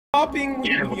stopping with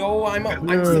you, yo. I'm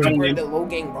such a great low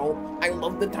gang, bro. I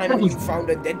love the time when you found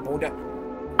a dead Boda.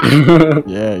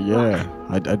 Yeah.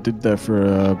 I did that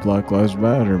for Black Lives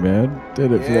Matter, man.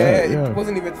 Did it for that, yeah. It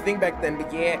wasn't even a thing back then,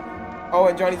 but yeah. Oh,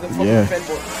 and Johnny's a fucking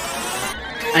fanboy.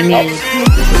 I mean...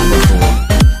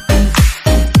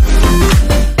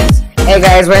 Hey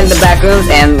guys, we're in the back rooms,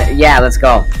 and yeah, let's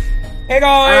go. Hey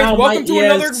guys, welcome to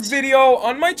another video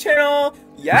on my channel.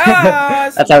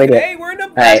 Yes! That's how we do it. Today we're in the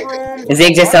back room.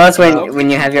 Zeke, just tell us when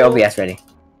you have your OBS ready.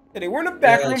 Today we're in the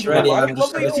back room. A lot of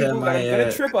lovely people that I'm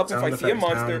gonna trip up if I see a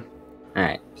monster.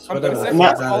 Alright. I'm gonna set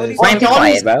all of these.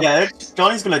 Quiet, bro. Yeah,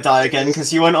 Johnny's gonna die again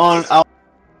because he went on.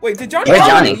 Wait, did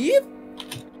Johnny leave?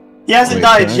 He hasn't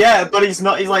died yet, but he's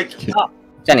not. He's like.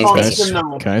 Johnny's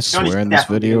Can I swear in this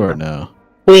video or no?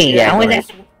 Wait, yeah.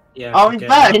 Oh, he's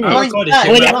back. Oh, he's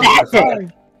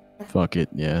back. Fuck it,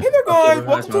 yeah. Hey there guys,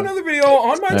 welcome to another video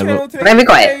on my channel.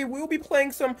 Today we'll be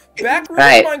playing some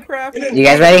Backrooms Minecraft. You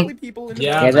guys ready?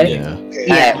 Yeah. You guys ready?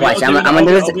 Yeah. Alright, watch, I'm gonna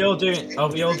do this. Are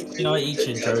we all doing each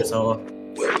intro, so...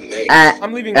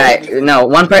 I'm leaving. Alright, no,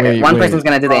 one person's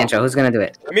gonna do the intro. Who's gonna do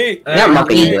it? Me. Not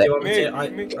Muppy, you do it.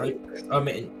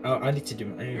 I need to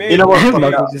do it. You know what?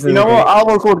 You know what? I'll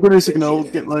record good signal.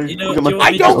 Get my.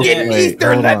 I don't get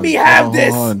Easter. Let me have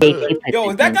this.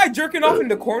 Yo, is that guy jerking off in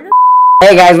the corner?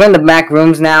 Hey guys, we're in the back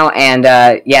rooms now, and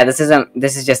yeah, this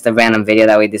is just a random video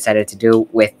that we decided to do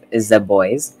with the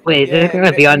boys. Wait, is this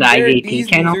gonna be on the IGT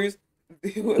channel?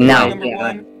 No,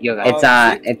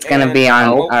 it's gonna be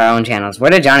on our own channels.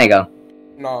 Where did Johnny go?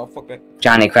 No, fuck that.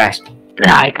 Johnny crashed.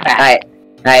 I crashed.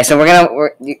 Alright, so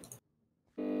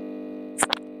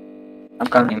I'm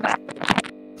coming back.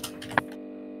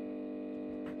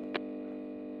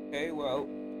 Okay, well.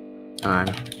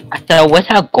 So what's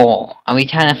our goal? Are we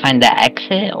trying to find the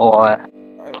exit or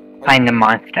find the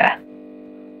monster?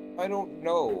 I don't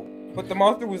know. But the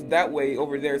monster was that way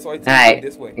over there, so I'd say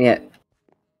this way. Yeah.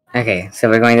 Okay, so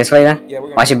we're going this way then? Yeah, we're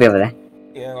going. Watch it be over there.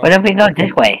 Yeah. What if we go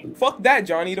this way? Fuck that,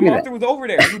 Johnny. The monster was over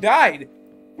there. You died.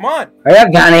 Come on. Hurry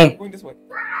up, Johnny. Going this way.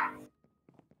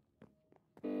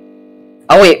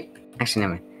 Oh wait. Actually,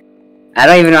 never mind. I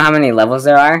don't even know how many levels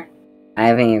there are.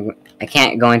 I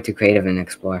can't go into creative and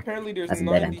explore. Apparently there's That's a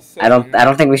dead end. I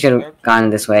don't think we should have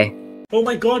gone this way. Oh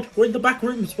my god, we're in the back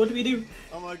rooms. What do we do?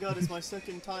 Oh my god, it's my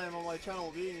second time on my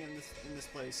channel being in this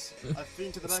place. I've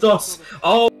been to the back. Stuff.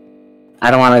 Oh. I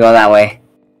don't want to go that way.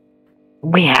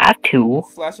 We have to.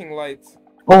 Flashing lights.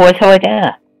 Oh, what's over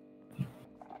there?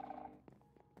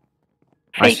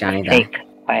 Watch Johnny die.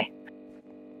 Wait.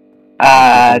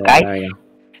 Guys.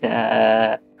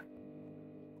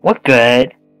 We're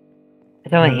good.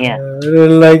 It's over here. I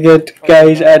don't like it,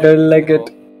 guys. I don't like it.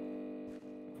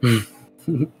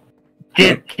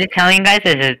 Just telling you guys,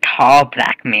 there's a tall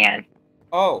black man.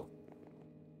 Oh.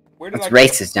 Where did That's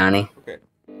racist, Johnny. Okay.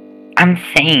 I'm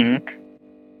saying.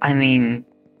 I mean.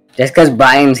 Just because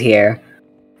Brian's here,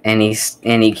 and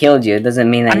he killed you, doesn't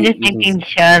mean that. I'm just making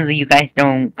sure that you guys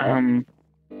don't.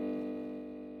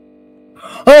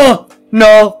 Oh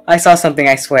no! I saw something.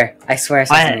 I swear. I saw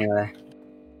something over there.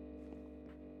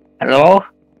 Hello?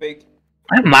 Fake.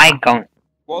 Where am I going?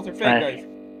 Walls are fake, guys.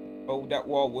 Oh, that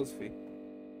wall was fake.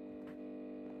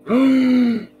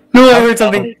 No, I heard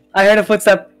something. I heard a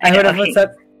footstep. I heard a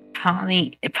footstep.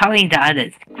 Probably the other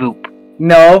group.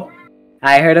 No,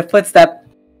 I heard a footstep.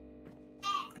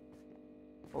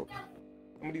 Oh,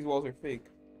 some of these walls are fake.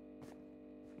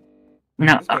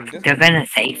 No, they're gonna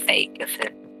say fake if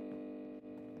it.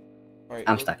 Right,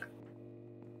 I'm stuck.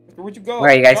 Where'd you go?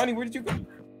 Where are you guys? Johnny, where did you go?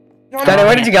 Johnny,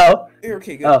 where did you go? Here,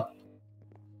 okay, good. Oh.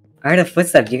 I heard a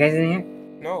footstep. You guys in here?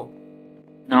 No.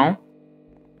 No?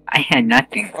 I had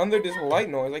nothing. Under this light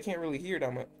noise, I can't really hear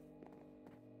that much.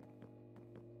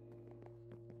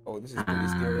 Oh, this is really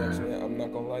scary, actually. I'm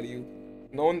not gonna lie to you.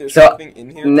 Knowing there's something in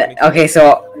here. Okay,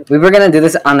 so we were gonna do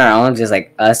this on our own, just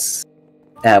like us,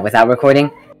 without recording.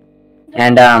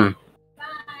 And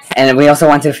we also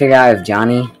want to figure out if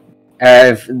Johnny,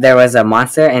 or if there was a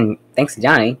monster, and thanks to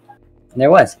Johnny, there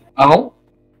was. Oh?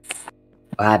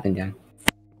 What happened, John?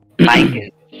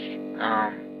 Mike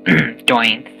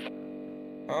joined.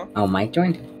 Huh? Oh, Mike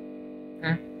joined?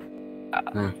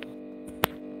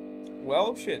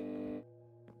 Well, shit.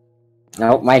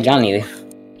 No, why Johnny?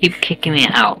 Keep kicking me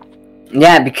out.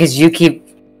 Yeah, because you keep...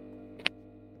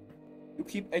 You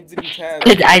keep exiting tabs.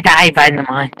 Because I died by the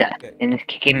monster, and it's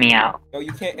kicking me out. No,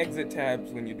 you can't exit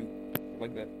tabs when you do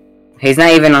like that. He's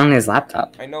not even on his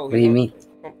laptop. I know. What do you mean?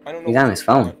 I don't know. He's on his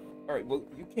phone. Alright, well,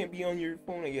 you can't be on your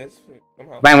phone, I guess,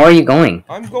 somehow. Brian, where are you going?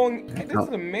 I'm going... This is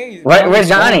a maze. Where's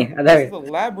Johnny? Oh, This is a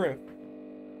labyrinth.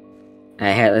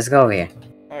 Alright, here, let's go over here.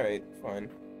 Alright, fine.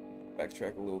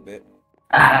 Backtrack a little bit.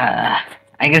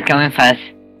 I I just going first.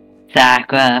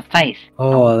 Sacrifice.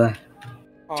 Oh,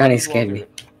 Johnny these scared walls me. are-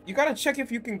 You gotta check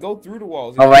if you can go through the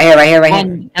walls. Oh, right here, right here, right here.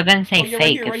 Well, they're gonna say Oh, yeah,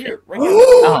 fake. right if here, it- right here, right here.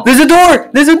 Oh. There's a door!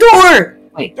 There's a door!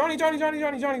 Johnny,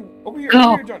 over here, Go.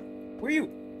 over here, Johnny. Where are you?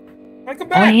 Johnny, come Over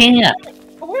back. here.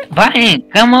 Over here. Brian,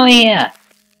 come over here.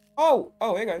 Oh,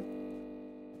 hey guys.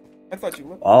 I thought you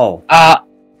left. Oh.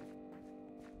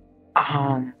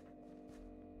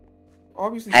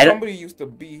 Obviously, I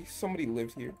don't- somebody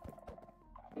lived here.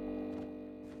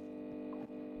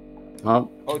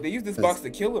 Well. Oh, they used this box to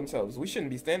kill themselves. We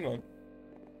shouldn't be standing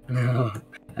on.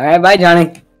 Alright, bye,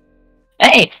 Johnny.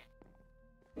 Hey,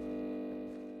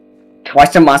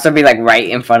 Watch the monster be like right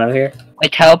in front of here. we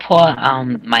teleport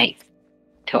Mike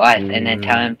to us and then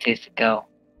tell him to go.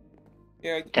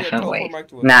 Yeah, Different teleport ways. Mike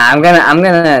to us. Nah, I'm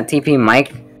gonna TP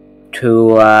Mike to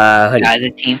Hoodie. The other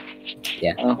team.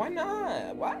 Yeah. Oh. Why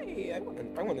not? Why?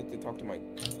 I wanted to talk to Mike.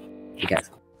 Because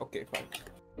Okay, fine.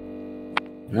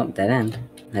 nope, dead end.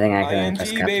 I think I can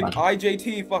press ING, cap babe. button.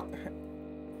 IJT, fuck.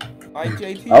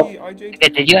 IJT, Oh. IJT.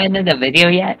 Did you end the video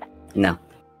yet? No.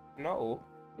 No.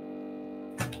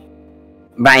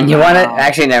 Brian, you wanna Wow.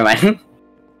 actually never mind.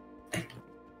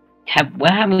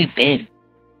 Where have we been?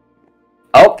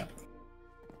 Oh,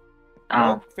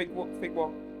 Oh, Fake wall.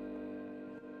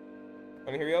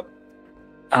 Wanna hurry up?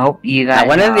 oh, you guys.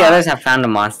 one of the others have found a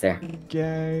monster.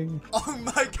 Gang, Oh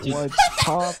my god. what's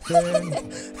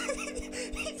poppin'?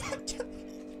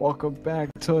 Welcome back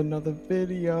to another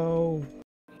video.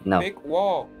 No. Fake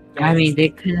wall. I mean, they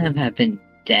couldn't have been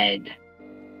dead.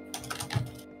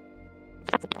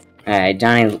 Alright,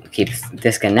 Johnny keeps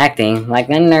disconnecting like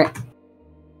a nerd.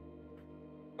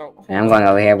 No, And I'm going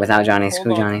over here without Johnny. Hold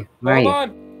Screw on. Johnny. Where are Hold you?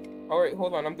 on. Alright,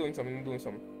 hold on. I'm doing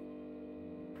something.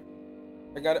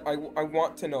 I got it. I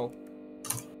want to know.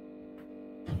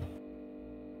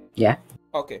 Yeah?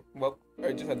 Okay, well,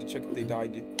 I just had to check if they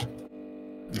died.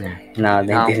 No,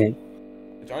 they No. didn't.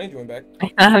 Johnny joined back.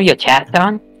 I have your chat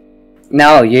on.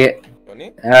 No, you.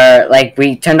 Johnny? Like,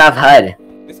 we turned off HUD.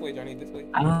 This way, Johnny, this way.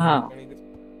 Oh. Johnny, this way.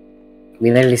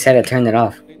 We literally said it turned it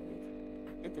off.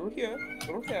 Through here.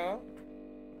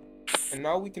 And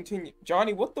now we continue.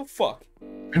 Johnny, what the fuck?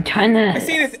 I'm trying to. I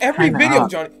see this every turn it video,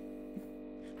 off. Johnny.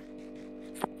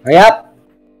 Hurry up!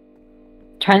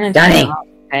 Trying to. Johnny! turn it off,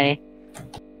 okay.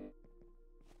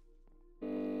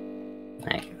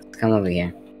 Alright, let's come over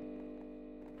here.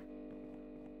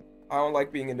 I don't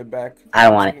like being in the back. I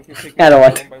don't want it. Take I don't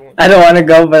want one by one. I don't want to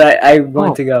go, but I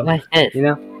want Oh, to go. What's this? You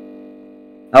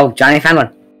know? Oh, Johnny found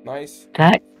one. Nice.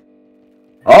 That?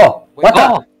 Oh, Wait, what the?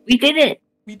 Oh, we did it.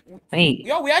 Wait.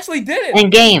 Yo, we actually did it. In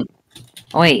game.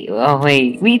 Wait. Oh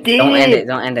wait. We did Don't it. end it.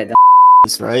 Don't end it.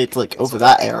 Don't. Right, like over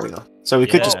that area. So we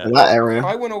could just Yeah. do that area.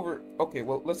 I went over. Okay,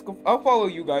 well, let's go. I'll follow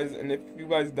you guys, and if you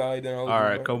guys die, then I'll. All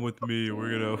right, come with me.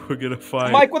 We're gonna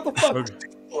fight. Mike, what the fuck? Okay.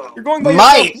 You're going by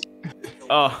Mike,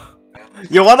 Oh,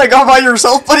 you wanna go by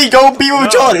yourself, buddy? Go be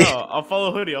with Johnny. No, I'll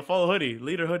follow Hoodie.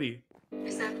 Leader Hoodie.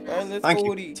 yourself. Alright, let's Thank go, you.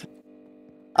 Woody.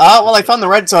 Well, I found the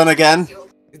red zone again.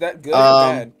 Is that good or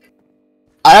Um, bad?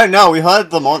 I don't know. We heard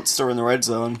the monster in the red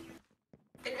zone.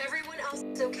 And everyone else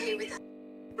is okay with that,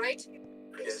 right?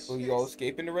 Will you all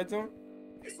escape in the red zone?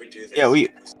 Yeah, we.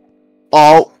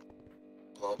 Oh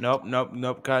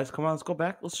Nope. Guys, come on, let's go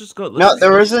back. Let's just go. no,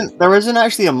 there isn't. There isn't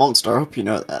actually a monster. I hope you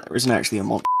know that. There isn't actually a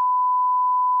monster.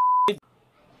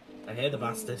 I hear the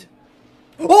bastard.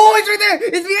 Oh, it's right there!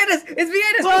 It's behind us! It's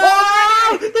behind us!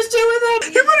 Oh, there's two of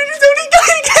them. You're gonna just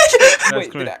do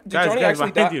Wait, come did here. Johnny guys,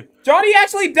 actually behind die? you. Johnny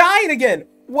actually died again!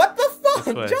 What the This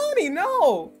fuck? way. Johnny,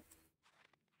 no!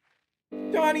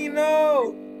 Johnny,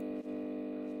 no!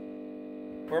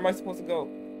 Where am I supposed to go?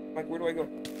 Like, where do I go?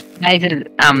 Guys,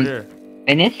 Here.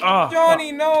 finish. Oh,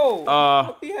 Johnny, no!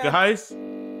 What the heck? guys,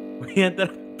 we ended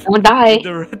up Someone die. in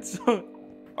the red zone.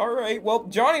 Alright, well,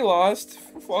 Johnny lost.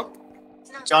 Fuck.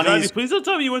 Johnny, Johnny's. please don't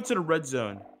tell me you went to the red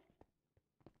zone.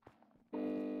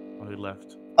 Oh, he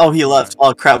left. Oh, he left.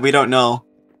 Oh crap, we don't know.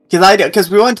 Cause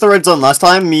we went to the red zone last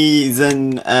time. Me,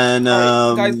 Zen, and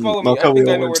Alright, guys, follow me. Mocha, I think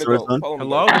we I all know went where to to the red go. zone. Follow me.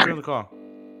 Hello, guys. who's in the call?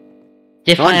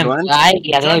 Just Come on, want Joanne. to die.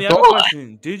 Yeah, Johnny, I have a go.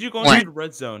 question. Did you go What? into the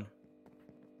red zone?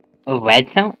 A red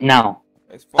zone? No.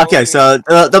 Guys, follow Okay, me. so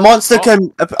the monster Oh.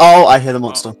 can. Oh, I hear the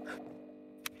monster.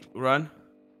 Run.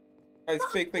 Guys,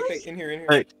 fake. In here.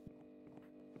 Hey.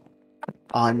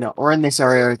 Oh no, we're in this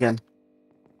area again.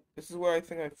 This is where I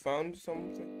think I found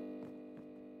something.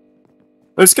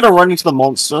 We're just gonna run into the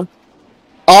monster.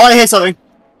 Oh, I hear something.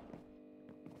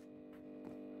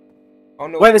 Oh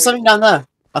no. Wait, there's something down there.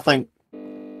 I think.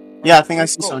 Yeah, I think I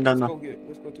Let's see go. something down Let's there. go get it.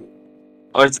 Let's go to it.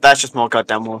 Oh, that's just more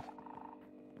goddamn wall.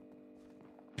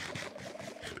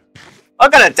 I'm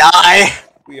gonna die.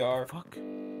 We are. Fuck.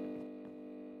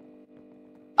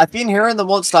 I've been hearing the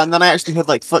monster, and then I actually heard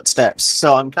like footsteps,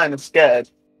 so I'm kind of scared.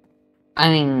 I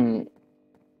mean,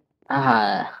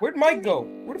 Where'd Mike go?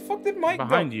 Where the fuck did Mike go?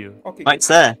 Behind you. Okay. Mike's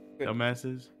there. Good.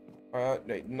 Dumbasses.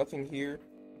 Nothing here.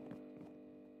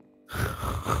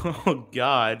 Oh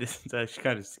god, this is actually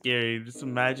kind of scary. Just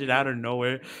imagine out of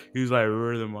nowhere, he's like,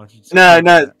 "Where are the monsters?"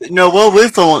 No, we're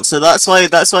with the monster. That's why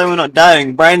we're not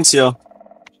dying. Brian's here.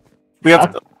 We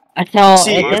have. so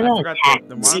See, it I doesn't. forgot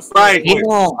the monster. Brian. If you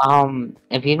don't,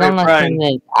 if you don't Wait, listen to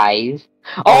the eyes.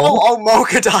 Oh,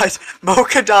 Mocha died.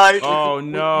 Mocha died. Oh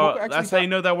no, actually that's how you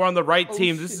know that we're on the right Oh,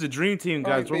 team. This shit. is a dream team,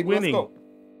 guys. Alright, We're baby, let's winning. go.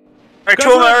 Right, Guys,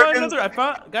 two I found Americans. another. I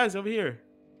found guys over here.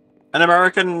 An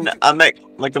American, a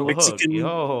like a Look, Mexican.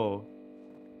 yo.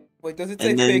 Wait, does it say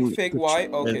And then- fake Y?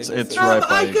 Okay. It's that's it. right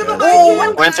by you guys.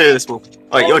 Oh, went through this one.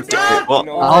 Oh, you're Oh, dead. What?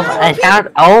 no. Oh, I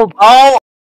found.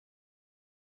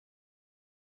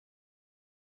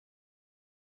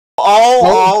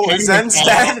 Zen's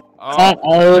dead. Oh, that's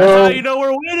how you know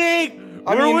we're winning.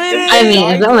 We're winning. I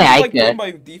mean, it's only like Ica.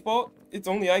 by default, it's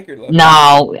only Iker left.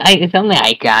 No, it's only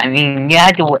Ica. I mean, you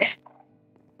have to.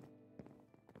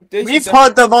 We've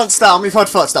heard the monster and we've heard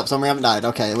footsteps and we haven't died.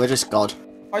 Okay, we're just God.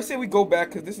 I say we go back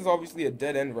because this is obviously a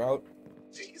dead end route.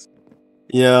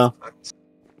 Yeah.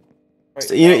 Right,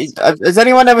 So, has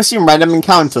anyone ever seen Random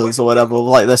Encounters or whatever,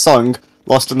 like their song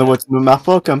 "Lost in the Woods" in the map?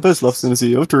 Or campus lost in a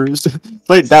sea of trees.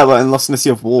 Like that, but in Lost in a Sea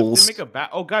of They Wolves. make a bat.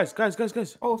 Oh, guys.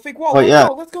 Oh, fake wall. Oh, Let's yeah.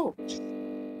 go. Let's go.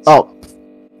 Oh,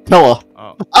 killer.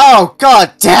 Oh. Oh,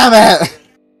 god damn it!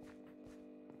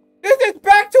 This is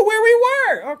back to where we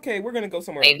were. Okay, we're gonna go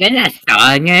somewhere. Is it a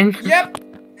song again? Yep.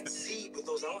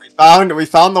 We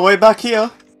found the way back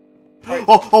here.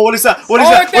 Oh, what is that? What is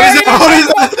Oh, that? there What is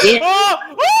that? What is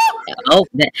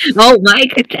that? Oh,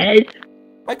 Mike says.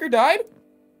 Iker died.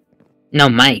 No,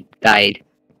 Mike died.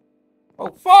 Oh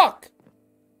fuck!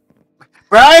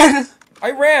 Brian!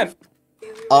 I ran.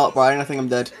 Oh, Brian, I think I'm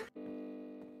dead.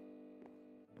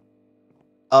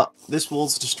 This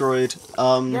wall's destroyed. You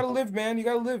gotta live, man. You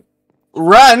gotta live.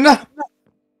 Run!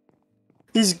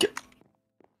 He's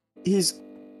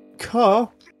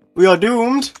we are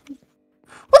doomed.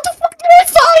 What the fuck did I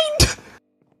find?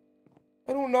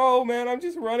 I don't know, man. I'm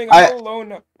just running. I'm all alone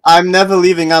now. I'm never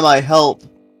leaving, am I? Help.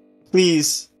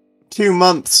 Please. 2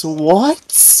 months.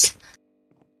 What?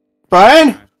 Brian?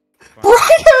 Brian!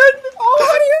 Oh,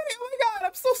 honey, oh my god,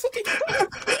 I'm so sorry.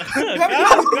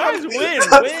 Guys,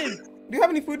 win. Do you have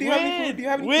any food? Do you have any food? Do you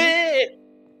have any food? Win.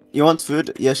 You want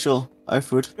food? Yeah, sure. I have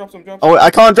food. Drop some, Oh, wait, I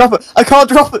can't drop it. I can't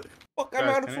drop it. Fuck, I'm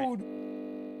Guys, out of can I- food.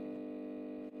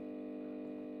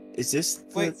 Is this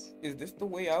the... Wait, is this the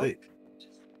way out? Wait.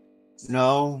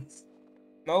 No.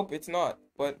 Nope, it's not.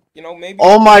 But, you know, maybe...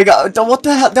 Oh my god. What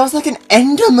the hell? That was like an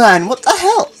Enderman. What the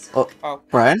hell? Oh.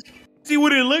 Brian? See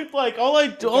what it looked like. I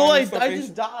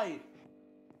just died.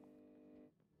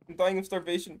 I'm dying of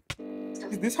starvation.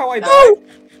 Is this how I die?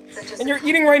 And you're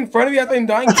eating right in front of me after I'm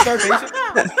dying of starvation?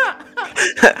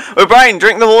 Wait, Brian,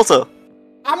 drink the water.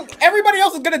 Everybody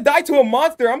else is gonna die to a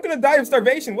monster. I'm gonna die of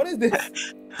starvation. What is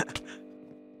this?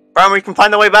 Brian, we can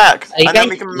find the way back. Are you And then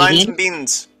guys we can mine eating? some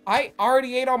beans. I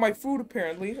already ate all my food,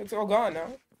 apparently. It's all gone now.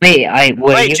 Wait,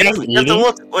 were Wait, you do guys you have the eating?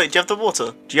 water? Wait, do you have the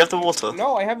water? Do you have the water?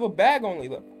 No, I have a bag only,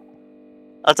 though.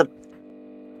 That's a...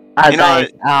 You know, Guys,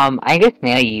 I just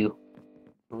know you.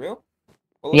 For real?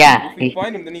 Well, Yeah. If we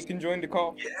find him, then he can join the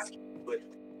call.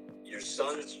 Your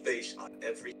son's face on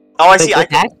every... Oh, I see. Wait,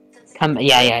 that? Come,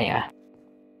 yeah.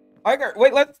 Iker,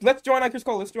 wait, let's join Iker's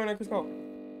call. Let's join Iker's call.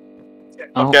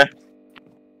 Oh. Okay.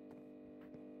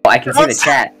 Oh, I can see the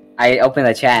chat. I opened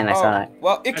the chat and I saw it.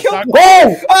 Well, it killed me.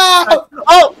 Oh!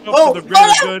 Oh! For the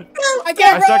greater good. I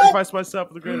can't I run! sacrificed myself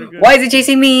for the greater good. Why is it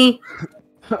chasing me?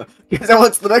 Because I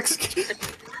want the next...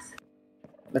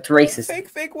 That's racist.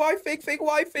 Fake Y, fake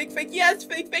Y, fake, yes,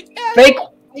 fake, yes! Fake!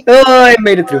 Oh, I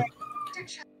made it through.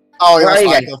 Oh, Where yeah, are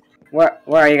you fine. guys?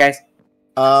 Where are you guys?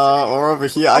 We're over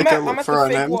here. I I'm can at look the for our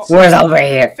fake names. wall. Where's over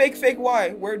here? Fake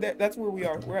Y. That's where we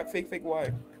are. We're at fake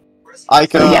Y.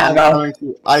 Ica, Yeah, bro.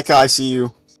 Ica, I see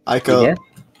you. Ica, Yeah?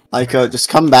 Ica, just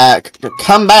come back.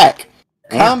 Come back.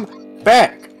 Come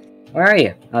back. Where are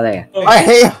you? Oh, there you I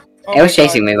hate you. Oh It was my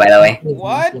chasing God. me, by the way.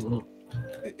 What?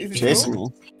 Is it Chasing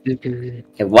you? me.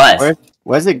 It was.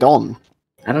 Where's it gone?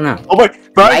 I don't know. Oh wait,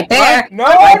 Brian. Right there! No,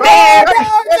 Right no, there! no,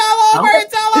 it's all over,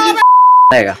 it's all over!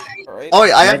 There you go. Alright, Oh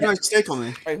wait, I have no steak on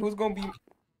me. alright, who's gonna be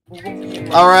in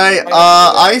my... Alright,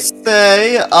 I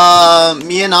say,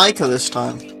 me and Ica this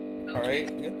time.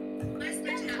 Alright, yeah.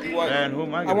 Man, who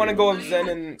am I? I wanna go with Zen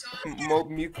and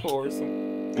Muko or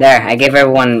something. There, I gave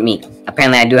everyone meat.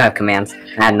 Apparently I do have commands.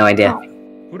 I had no idea.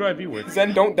 Who do I be with?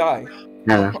 Zen, don't die.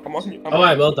 I don't know. I'm on you. Oh,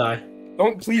 I will die.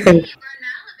 Don't please.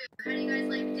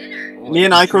 Me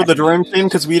and Ike were the dream team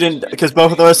because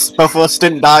both of us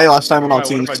didn't die last time on our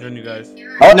Alright, what teams. if I join you guys?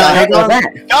 Oh, No, what was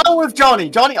that? go with Johnny.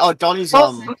 Johnny's Johnny's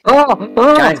gone.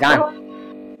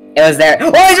 It was there. Oh,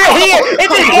 it's right here!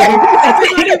 It's here!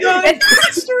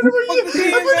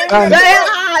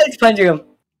 It's punching him.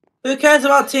 Who cares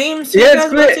about teams? Yeah,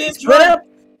 split up.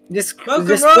 Just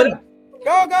split up.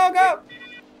 Go, go, go!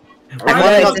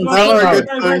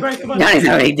 Johnny's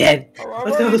already dead.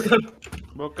 Let's go.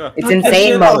 Boca. It's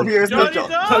insane mode. Go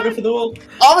for the wall.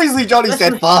 Obviously, Johnny's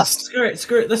dead fast.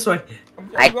 Screw it, this way.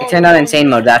 I turned on insane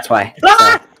mode, that's why.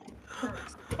 Ah!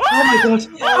 Oh my god.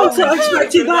 I was not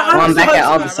expecting that. Well, I'm back at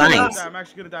all the signs. I'm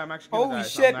actually gonna die. Holy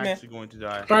shit, man. Going to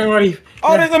die. Brian, where are you?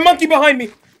 Oh, there's a monkey behind me!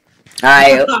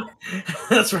 Alright,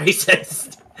 That's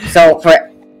racist. so for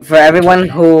everyone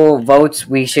who votes,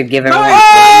 we should give everyone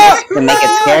to make it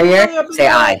scarier. Say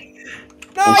aye.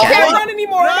 No, I can't run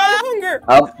anymore. I'm out of hunger.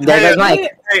 Oh, there goes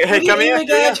Mike. Hey, come here. We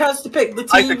get a chance to pick the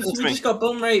teams. We just got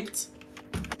bum raped.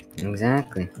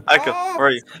 Exactly. Aiko, where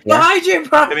are you? Yeah. Behind you,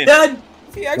 Brian.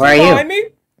 Is he actually Where are you? behind me?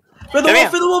 For the wall,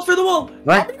 for the wall, for the wall.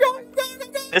 What? Go.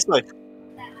 This way.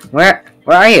 Where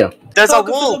are you? There's a Go for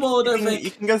the wall. wall, don't think.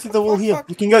 You can go through the wall here.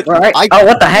 You can go. Where are, oh,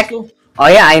 what the heck? Oh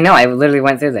yeah, I know. I literally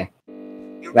went through there.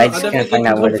 But I just can't find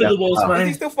out where to go. Oh. Is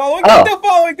he still following? Oh. They're still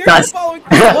following. They're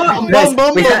still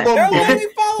following.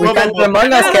 We got the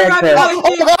Among Us character.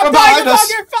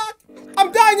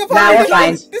 I'm dying of Nah, hunger. we're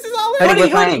fine. This is all Hoodie, we're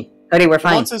fine. Hoodie, we're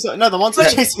fine. No, the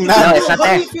monster's chasing them. No, it's not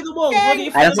there. Through the wall. I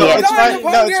don't see No, it. it's right.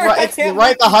 No, it's right. It's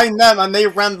right behind them, and they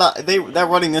ran back. They're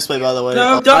running this way, by the way.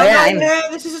 No, Oh, don't yeah, run there.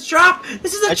 This is a trap.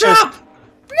 This is a I just- trap.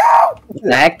 What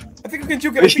the heck? I think we can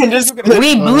juke it. We can just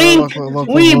We blink.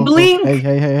 We blink.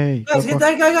 Hey. Guys, hit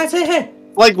that guy, guys, hit him.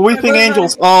 like weeping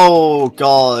angels. Oh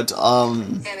God.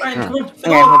 Brian, come on.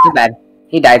 Yeah, too bad.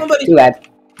 He died. Too bad.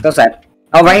 So sad.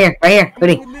 Oh, right here.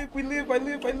 Hoodie. We live. I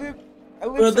live.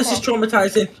 Bro, this is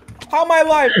traumatizing. How am I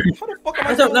alive? How the fuck am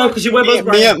I I don't know, because you were both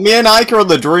Brian. Me and Ike are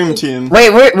the dream team. Wait,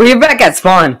 we're back at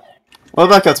spawn. We're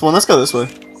back at spawn. Let's go this way.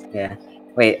 Yeah.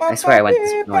 Wait, I swear I went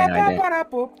this way. No, I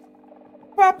didn't.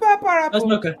 That's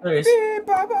Mocha. There he is.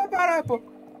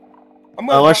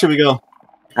 Where should we go?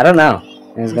 I don't know.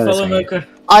 Let's go this Follow way. Mocha.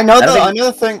 I know I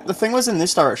the thing. The thing was in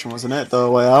this direction, wasn't it? The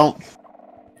way out.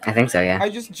 I think so, yeah. I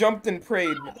just jumped and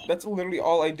prayed. That's literally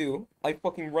all I do. I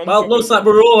fucking run. Well, it looks like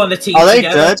we're all on the team Are they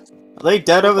together. dead? Are they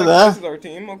dead over there? This is our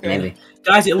team. Okay. Maybe.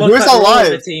 Guys, it looks Who's like we're all on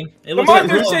alive? the team. It The looks like we're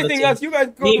monster's all on the chasing team. us. You guys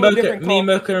go Me, to a different call.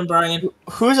 Mocha, and Brian.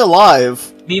 Who's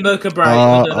alive? Me, Mocha,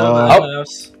 Brian. We don't know about anyone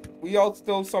else. We all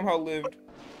still somehow lived.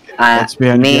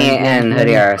 Me and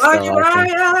Hoodie are still alive.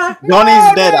 Brian!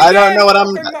 Johnny's dead. I don't know what I'm.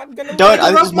 I'm not gonna Don't.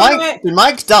 lie. Did Mike? Did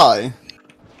Mike die?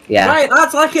 Yeah. Right,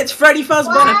 that's like it's Freddy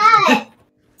Fazbear.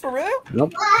 For real?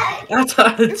 Nope. That's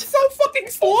It's so fucking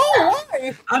slow.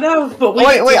 Why? I know, but we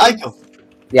Wait, Ike.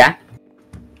 Yeah.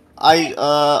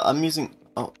 I'm using.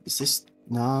 Oh, is this?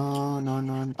 No.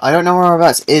 I don't know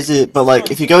whereabouts is it, but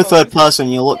like, if you go third person,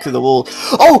 you look through the wall.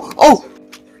 Oh!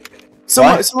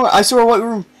 Somewhere. I saw a white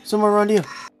room. Somewhere around here.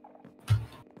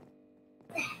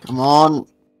 Come on.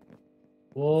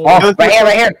 Whoa. Oh,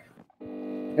 right here.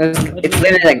 It's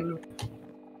literally like.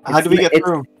 How do we get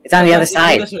through? It's on the other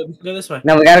side. Go this way.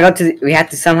 No, we gotta go to. We have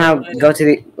to somehow go to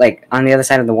the on the other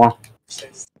side of the wall.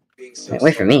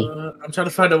 Wait for me. I'm trying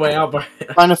to find a way out, Brian.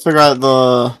 Trying to figure out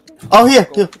the. Oh, here.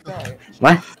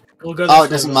 What? We'll go Oh, this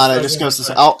it doesn't way. matter. It just goes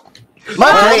to. Oh.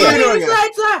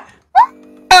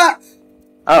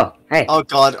 Oh, hey. Oh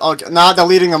God. Nah, they're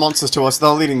leading the monsters to us. They're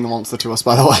leading the monster to us,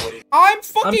 by the way. I'm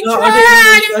fucking I trying. didn't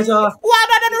know you guys are.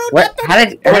 What? How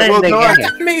did We'll they go get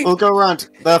around. here? Me. We'll go around.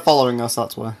 They're following us.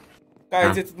 That's why.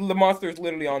 Guys, it's the monster's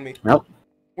literally on me. Nope.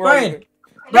 Where are Brian. you?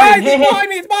 Brian, Guys, hey, it's hey. behind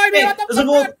me. It's behind me. Hey, What the there's a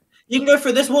fuck? wall. You can go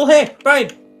through this wall here, Brian.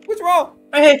 Which wall?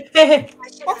 Right here, hey.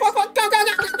 Fuck. Go.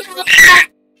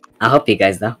 I'll help you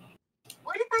guys though.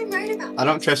 What if I'm right about I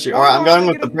don't trust you. All right, I'm going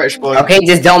with the British boy. Okay,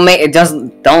 just don't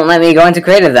let me go into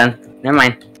creative then. Never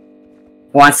mind.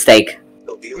 Who wants steak?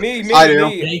 Me. I do.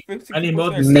 Me. I need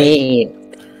more than 50%. Me.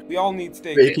 We all need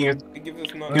steak. Baking it. It gives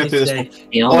us Go nothing. through this one.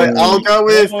 You Oh, wait, know? I'll go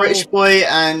with British boy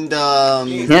and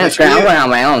Yeah, that's great. I'm going on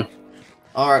my own.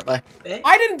 All right, bye.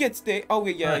 I didn't get steak. Oh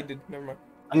wait, yeah, I did. Never mind.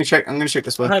 I'm gonna check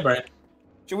this way. Hi, Brian.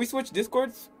 Should we switch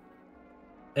discords?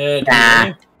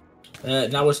 Nah.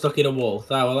 Now we're stuck in a wall.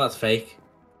 Well, that's fake.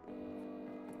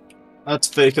 That's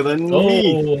faker than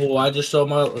me. Oh, I just saw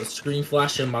my screen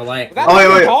flash and my light. That Oh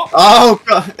wait. Paul? Oh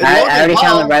God. I already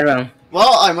found the red room.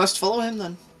 Well, I must follow him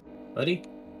then. Buddy?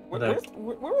 Where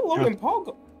will Logan Paul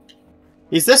go?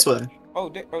 He's this way. Oh,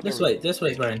 This way,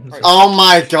 Brian. This way. Oh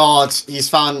my God. He's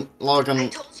found Logan.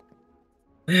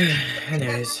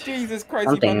 Anyways. Jesus Christ,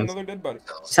 he found Something. another dead body.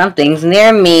 Something's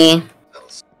near me.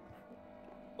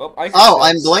 Well, I Oh,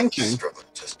 I'm blinking.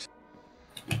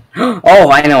 Oh,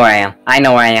 I know where I am. I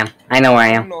know where I am. I know where I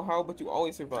I am. don't know how, but you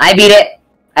always survive. I beat it.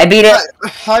 I beat it.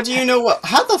 How do you know what?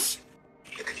 How the f-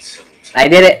 I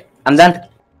did it. I'm done.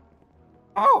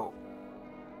 Ow!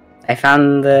 I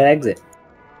found the exit.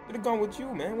 Should have gone with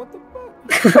you, man. What the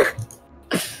fuck?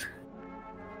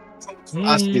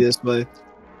 Has to be this way.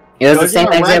 It was Go the same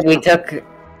to the exit red we room. took.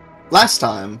 Last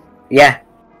time. Yeah.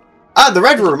 Ah, the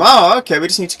red room. Oh, okay. We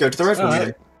just need to go to the red room. Alright.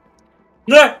 Then.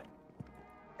 No!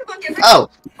 Oh,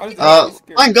 I was really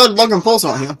scared. thank God Logan Paul's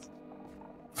not here.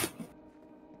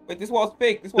 Wait, this wall's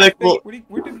fake. This wall's Fake fake. wall.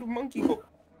 Where did the monkey go?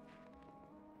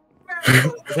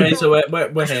 Okay, so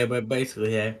we're here. We're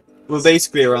basically here. We're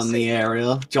basically around the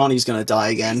area. Johnny's gonna die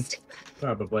again.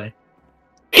 Probably.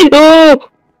 Oh!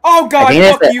 Oh god, I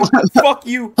think fuck it's you! Fuck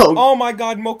you! Oh. Oh my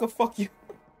god, Mocha, fuck you!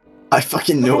 I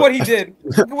fucking Look know at what he did!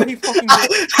 Look at what he fucking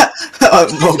did!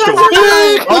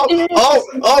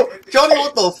 oh, Johnny,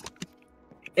 what the f-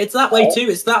 It's that way too.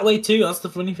 It's that way too. That's the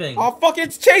funny thing. Oh fuck,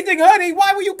 it's chasing Hoodie!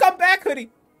 Why will you come back, Hoodie?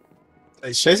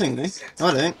 He's chasing me. No,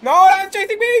 I didn't. No, it's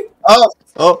chasing me!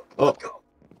 Oh.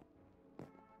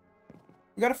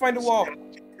 We gotta find a wall.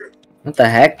 What the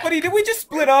heck? Hoodie, did we just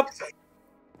split up?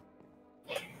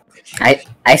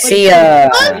 I see.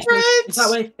 It's that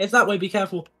way. It's that way. Be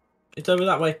careful. It's over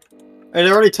that way. Hey,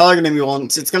 they're already targeting me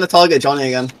once. It's gonna target Johnny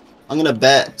again. I'm gonna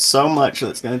bet so much that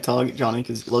it's gonna target Johnny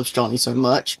because it loves Johnny so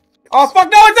much. Oh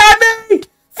fuck, no, it's on me!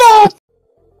 Fuck!